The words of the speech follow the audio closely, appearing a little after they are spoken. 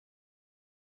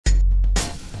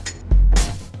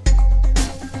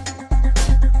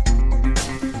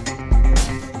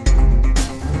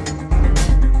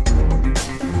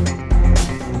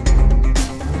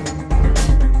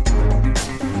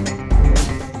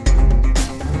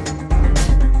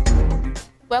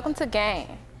Welcome to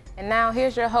G.A.M.E. And now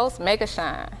here's your host, Mega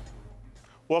Shine.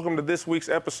 Welcome to this week's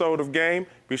episode of G.A.M.E.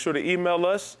 Be sure to email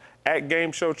us at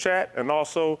Game Show Chat and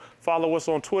also follow us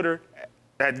on Twitter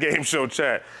at Game Show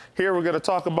Chat. Here we're going to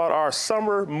talk about our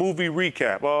summer movie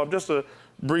recap. Just a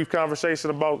brief conversation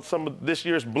about some of this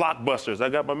year's blockbusters. I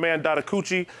got my man Dada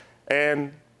Coochie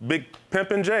and Big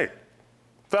Pimpin' Jay.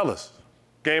 Fellas,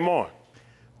 game on.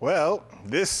 Well,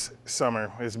 this summer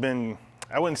has been,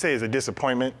 I wouldn't say it's a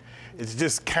disappointment. It's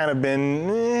just kind of been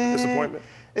Disappointment?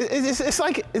 It's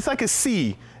like a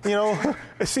C, you know,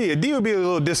 a C. A D would be a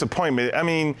little disappointment. I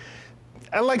mean,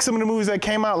 I like some of the movies that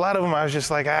came out. A lot of them I was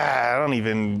just like, I'm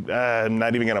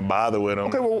not even gonna bother with them.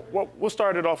 Okay, well, we'll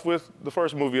start it off with the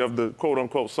first movie of the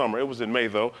quote-unquote summer. It was in May,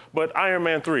 though. But Iron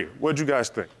Man 3, what'd you guys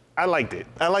think? I liked it.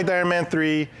 I liked Iron Man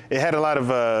 3. It had a lot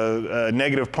of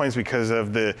negative points because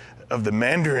of the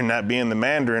Mandarin not being the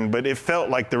Mandarin, but it felt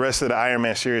like the rest of the Iron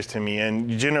Man series to me. And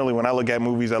generally, when I look at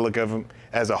movies, I look at them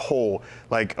as a whole.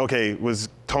 Like, okay, was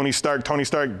Tony Stark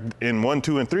in 1,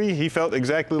 2, and 3? He felt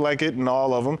exactly like it in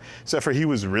all of them, except for he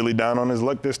was really down on his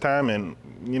luck this time. And,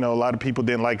 you know, a lot of people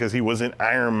didn't like because he wasn't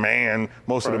Iron Man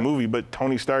most of the movie, but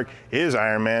Tony Stark is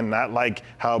Iron Man, not like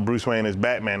how Bruce Wayne is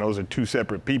Batman. Those are two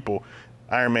separate people.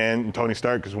 Iron Man and Tony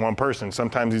Stark is one person.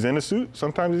 Sometimes he's in a suit,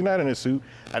 sometimes he's not in a suit.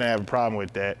 I didn't have a problem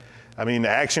with that. I mean, the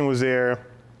action was there.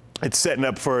 It's setting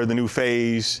up for the new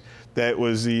phase that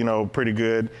was, you know, pretty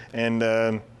good. And,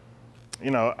 you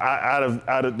know, out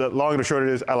of the long and the short of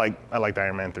this, I liked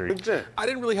Iron Man 3. I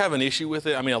didn't really have an issue with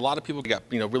it. I mean, a lot of people got,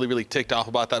 you know, really ticked off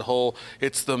about that whole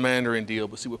it's the Mandarin deal.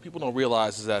 But see, what people don't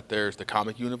realize is that there's the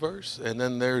comic universe and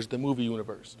then there's the movie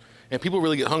universe. And people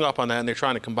really get hung up on that, and they're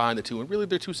trying to combine the two. And really,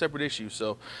 they're two separate issues.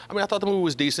 So, I mean, I thought the movie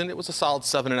was decent. It was a solid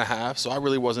 7.5. So I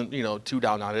really wasn't, you know, too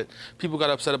down on it. People got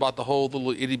upset about the whole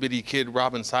little itty bitty kid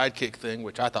Robin sidekick thing,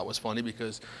 which I thought was funny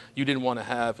because you didn't want to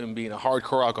have him being a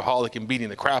hardcore alcoholic and beating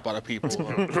the crap out of people.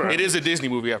 It is a Disney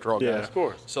movie after all, guys. Yeah, of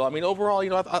course. So I mean, overall, you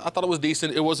know, I thought it was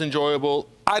decent. It was enjoyable.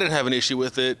 I didn't have an issue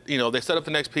with it. You know, they set up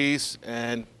the next piece,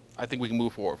 and I think we can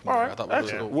move forward from there. All right,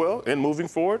 excellent. Well, in moving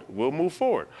forward, we'll move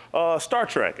forward. Star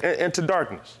Trek, Into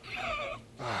Darkness.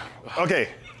 Okay,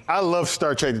 I love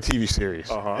Star Trek, the TV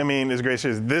series. I mean, it's a great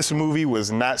series. This movie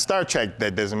was not Star Trek.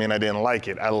 That doesn't mean I didn't like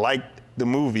it. I liked the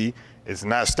movie. It's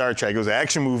not Star Trek. It was an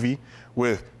action movie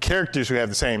with characters who have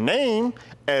the same name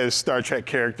as Star Trek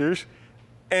characters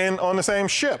and on the same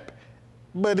ship.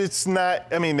 But it's not,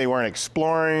 I mean, they weren't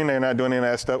exploring, they're not doing any of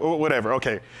that stuff, whatever,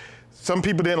 okay. Some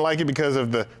people didn't like it because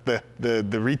of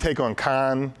the retake on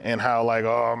Khan and how, like,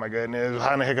 oh my goodness,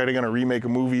 how in the heck are they gonna remake a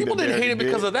movie? People didn't hate it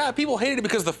because of that. People hated it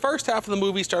because the first half of the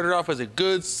movie started off as a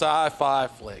good sci-fi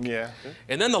flick. Yeah.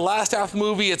 And then the last half of the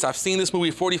movie, I've seen this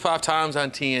movie 45 times on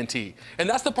TNT. And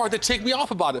that's the part that ticked me off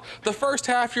about it. The first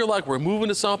half, you're like, we're moving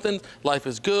to something, life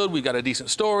is good, we got a decent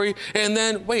story. And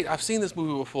then, wait, I've seen this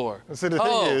movie before. So the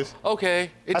thing is, okay.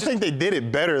 I think they did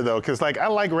it better though, because like I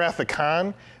like Wrath of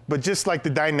Khan, but just like the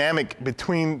dynamic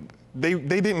between, they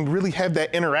didn't really have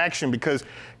that interaction because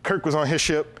Kirk was on his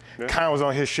ship, Khan was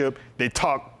on his ship, they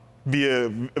talked via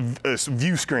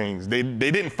view screens. They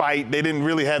didn't fight, they didn't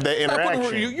really have that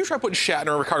interaction. You try putting Shatner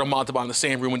and Ricardo Montalban in the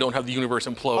same room and don't have the universe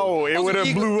implode. Oh, it would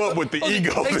have blew up with the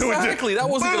ego. Exactly, that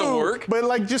wasn't gonna work. But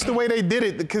like just the way they did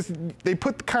it, because they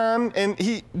put Khan and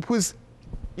he was,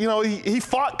 you know, he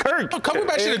fought Kirk.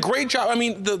 Cumberbatch did a great job. I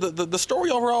mean, the story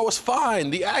overall was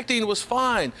fine. The acting was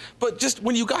fine. But just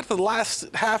when you got to the last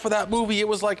half of that movie, it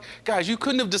was like, guys, you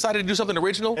couldn't have decided to do something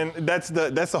original. And that's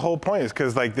the whole point, is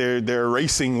because like they're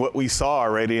erasing what we saw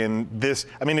already. And this,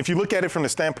 I mean, if you look at it from the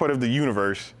standpoint of the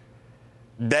universe,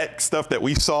 that stuff that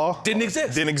we saw didn't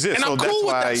exist. And I'm cool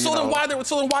with that. So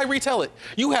then why retell it?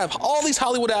 You have all these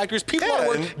Hollywood actors, people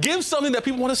want to work, give something that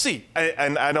people want to see.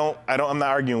 I'm not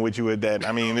arguing with you with that.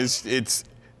 I mean,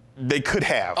 they could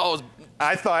have. Oh,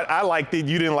 I liked it.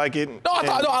 You didn't like it. No,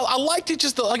 I liked it.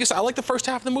 Just like I said, I like the first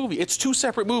half of the movie. It's two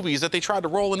separate movies that they tried to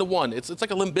roll into one. It's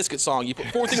like a Limp Bizkit song. You put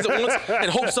four things at once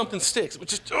and hope something sticks.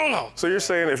 Which is, So you're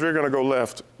saying if you're gonna go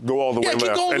left, go all the way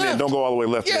left, and then don't go all the way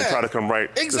left and then try to come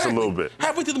right just a little bit.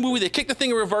 Halfway through the movie, they kicked the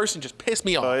thing in reverse and just pissed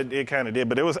me off. It kind of did,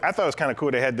 but I thought it was kind of cool.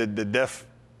 They had the Death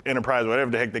Enterprise, whatever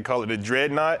the heck they call it, the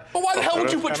Dreadnought. But why the hell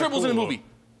would you put Tribbles in the movie?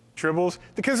 Tribbles?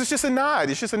 Because it's just a nod.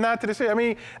 It's just a nod to the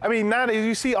series. I mean, now that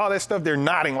you see all that stuff, they're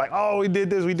nodding like, oh, we did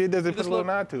this. They put a little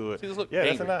nod to it. Yeah,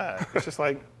 that's a nod. It's just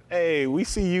like, hey, we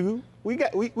see you.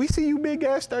 We see you, big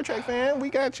ass Star Trek fan. We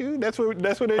got you. That's what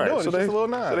they're doing. So it's just a little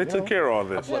nod. So they took care of all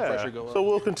this. Blood pressure go up. So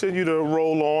we'll continue to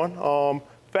roll on.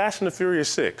 Fast and the Furious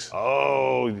 6.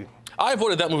 Oh. I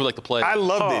avoided that movie like the plague. I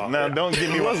loved it. Now, don't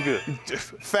get me wrong. It was good.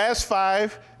 Fast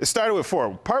 5, it started with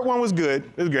 4. Part 1 was good.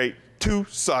 It was great. 2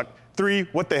 sucked. 3,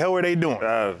 what the hell were they doing?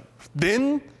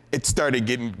 Then it started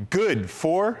getting good.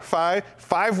 4, 5.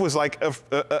 5 was like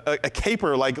a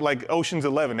caper, like Ocean's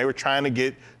 11. They were trying to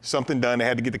get something done. They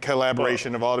had to get the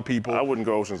collaboration of all the people. I wouldn't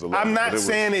go Ocean's 11. I'm not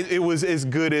saying it was as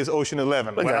good as Ocean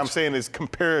 11. What I'm saying is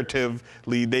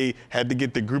comparatively, they had to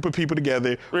get the group of people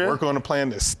together, work on a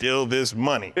plan to steal this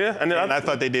money. Yeah, and I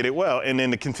thought they did it well. And then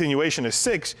the continuation of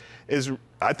 6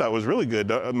 I thought was really good.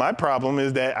 My problem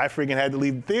is that I freaking had to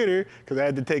leave the theater because I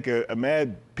had to take a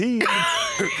mad pee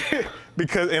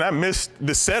and I missed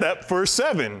the setup for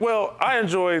 7. Well, I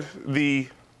enjoyed the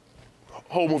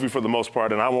whole movie for the most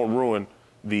part, and I won't ruin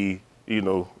the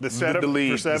setup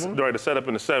lead, for 7? Right, the setup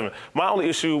in the 7. My only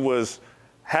issue was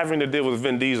having to deal with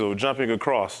Vin Diesel jumping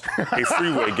across a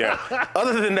freeway gap.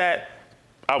 Other than that,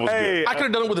 I was good. I could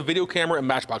have done it with a video camera and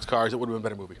Matchbox cars. It would have been a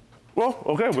better movie. Well,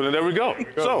 okay, well, then there we go.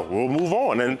 So we'll move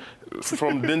on. And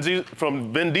from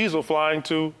Vin Diesel flying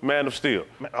to Man of Steel.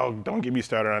 Oh, don't get me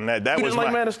started on that. You didn't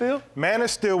like Man of Steel? Man of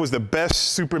Steel was the best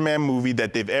Superman movie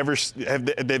that they've ever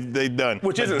they've done.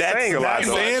 Which isn't saying a lot.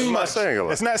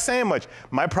 It's not saying much.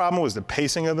 My problem was the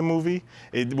pacing of the movie.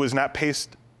 It was not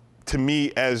paced to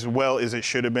me as well as it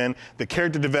should have been. The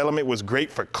character development was great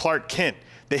for Clark Kent.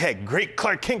 They had great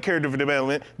Clark Kent character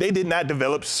development. They did not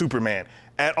develop Superman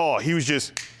at all. He was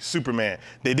just Superman.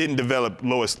 They didn't develop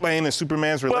Lois Lane and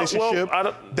Superman's relationship.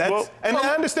 I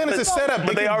understand it's a setup,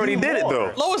 but they already did it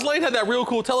though. Lois Lane had that real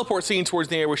cool teleport scene towards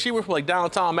the end where she went from like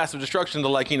downtown massive destruction to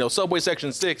like, Subway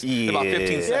Section 6 in about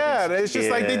 15 seconds. Yeah, it's just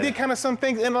like they did kind of some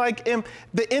things, and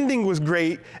the ending was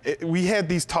great. We had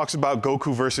these talks about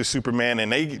Goku versus Superman,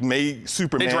 and they made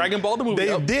Superman. They Dragon Ball the movie.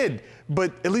 They did.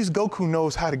 But at least Goku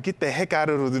knows how to get the heck out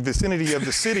of the vicinity of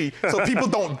the city so people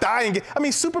don't die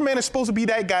and Superman is supposed to be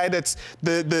that guy that's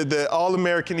the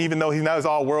all-American, even though he's not his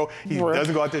all-world. He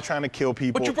doesn't go out there trying to kill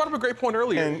people. But you brought up a great point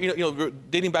earlier. And,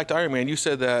 dating back to Iron Man, you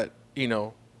said that,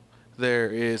 there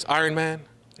is Iron Man,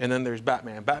 and then there's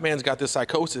Batman. Batman's got this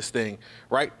psychosis thing,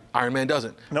 right? Iron Man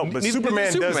doesn't. No, but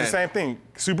Superman does the same thing.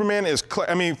 Superman is,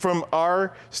 from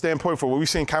our standpoint, for what we've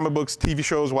seen comic books, TV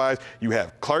shows wise, you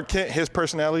have Clark Kent, his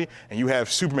personality, and you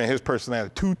have Superman, his personality.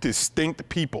 2 distinct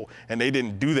people, and they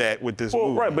didn't do that with this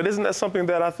movie. Right, but isn't that something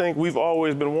that I think we've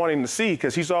always been wanting to see?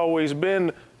 Because he's always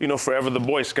been, forever the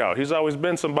Boy Scout. He's always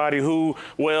been somebody who,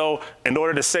 in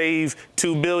order to save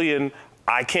 $2 billion,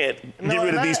 I can't get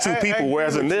rid of these 2 people.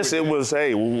 Whereas in this, it was,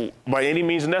 hey, by any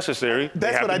means necessary,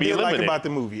 they have to be eliminated. That's what I did like about the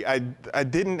movie. I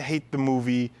didn't hate the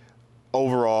movie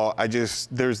overall. There's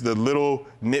the little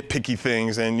nitpicky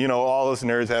things, and all us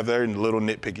nerds have their little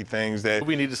nitpicky things that.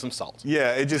 We needed some salt.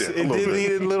 Yeah, it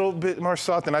needed a little bit more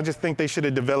salt, and I just think they should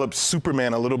have developed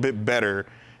Superman a little bit better.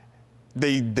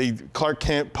 Clark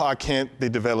Kent, Pa Kent, they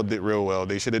developed it real well.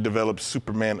 They should have developed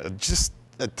Superman just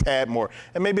a tad more,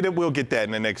 and maybe that we'll get that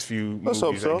in the next few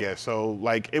movies, I guess. So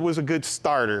it was a good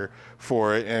starter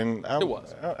for it, and I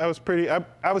was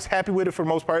happy with it for the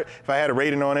most part. If I had a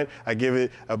rating on it, I give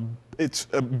it it's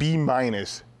a B-,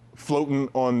 floating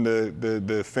on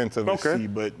the fence of a C,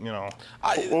 but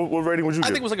what rating would you give? I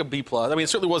think it was like a B+. It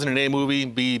certainly wasn't an A movie.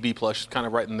 B+, kind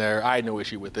of right in there. I had no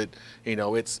issue with it.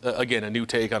 It's again a new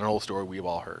take on an old story we've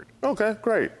all heard. Okay,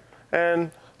 great. And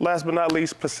last but not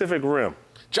least, Pacific Rim.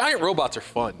 Giant robots are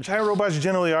fun. Giant robots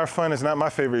generally are fun. It's not my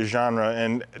favorite genre,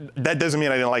 and that doesn't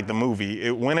mean I didn't like the movie.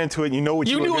 It went into it, you know what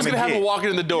you were going to get. You knew it was going to have him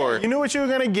walking in the door. You knew what you were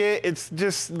going to get. It's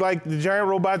just like the giant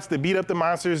robots that beat up the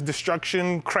monsters,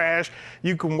 destruction, crash.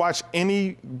 You can watch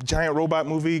any giant robot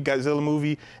movie, Godzilla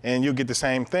movie, and you'll get the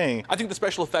same thing. I think the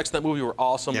special effects in that movie were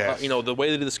awesome. Yes. The way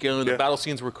they did the scaling, the battle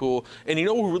scenes were cool. And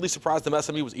who really surprised the mess out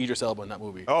of me was Idris Elba in that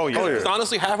movie. Oh, yeah. Because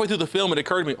honestly, halfway through the film, it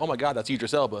occurred to me, oh my God, that's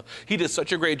Idris Elba. He did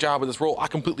such a great job with this role, I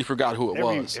completely forgot who it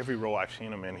was. Every role I've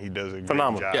seen him in, he does a great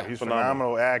phenomenal job. Yeah, he's a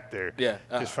phenomenal actor. Yeah,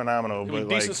 just phenomenal. But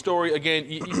decent story. Again,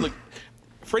 look,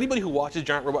 for anybody who watches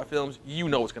giant robot films, you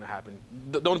know what's going to happen.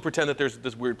 Don't pretend that there's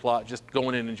this weird plot. Just go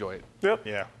in and enjoy it. Yep.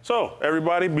 Yeah. So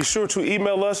everybody, be sure to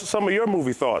email us some of your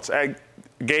movie thoughts at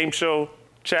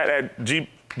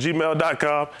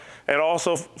gameshowchat@gmail.com. And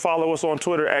also follow us on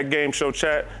Twitter at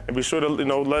GameShowChat, and be sure to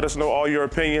let us know all your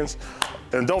opinions.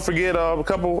 And don't forget a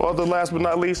couple other last but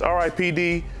not least,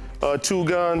 R.I.P.D., 2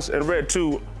 Guns, and Red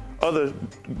 2, other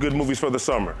good movies for the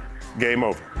summer. Game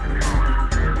over.